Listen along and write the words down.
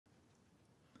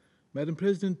Madam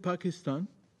President, Pakistan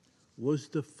was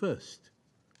the first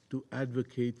to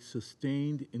advocate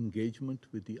sustained engagement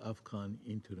with the Afghan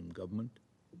interim government.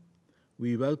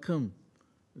 We welcome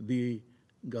the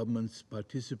government's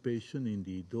participation in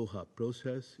the Doha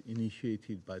process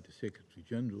initiated by the Secretary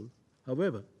General.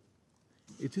 However,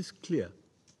 it is clear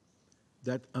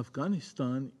that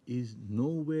Afghanistan is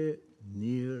nowhere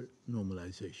near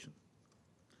normalization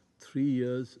 3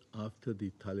 years after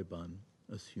the Taliban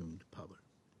assumed power.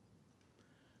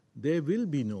 There will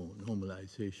be no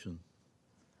normalization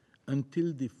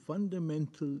until the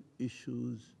fundamental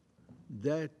issues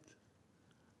that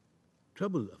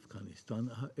trouble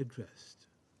Afghanistan are addressed: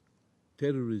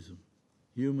 terrorism,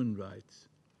 human rights,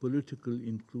 political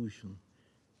inclusion,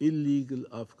 illegal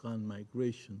Afghan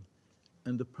migration,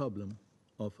 and the problem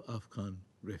of Afghan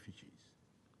refugees.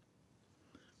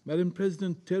 Madam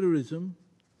President, terrorism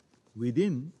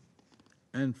within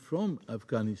and from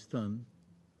Afghanistan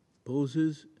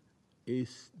poses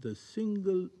the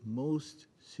single most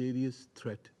serious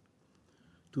threat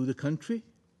to the country,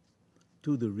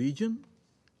 to the region,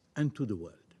 and to the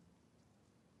world.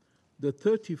 The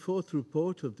 34th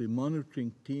report of the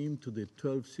monitoring team to the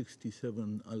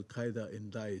 1267 Al-Qaeda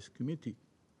and Daesh Committee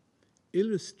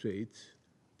illustrates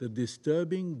the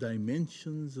disturbing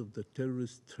dimensions of the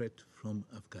terrorist threat from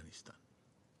Afghanistan.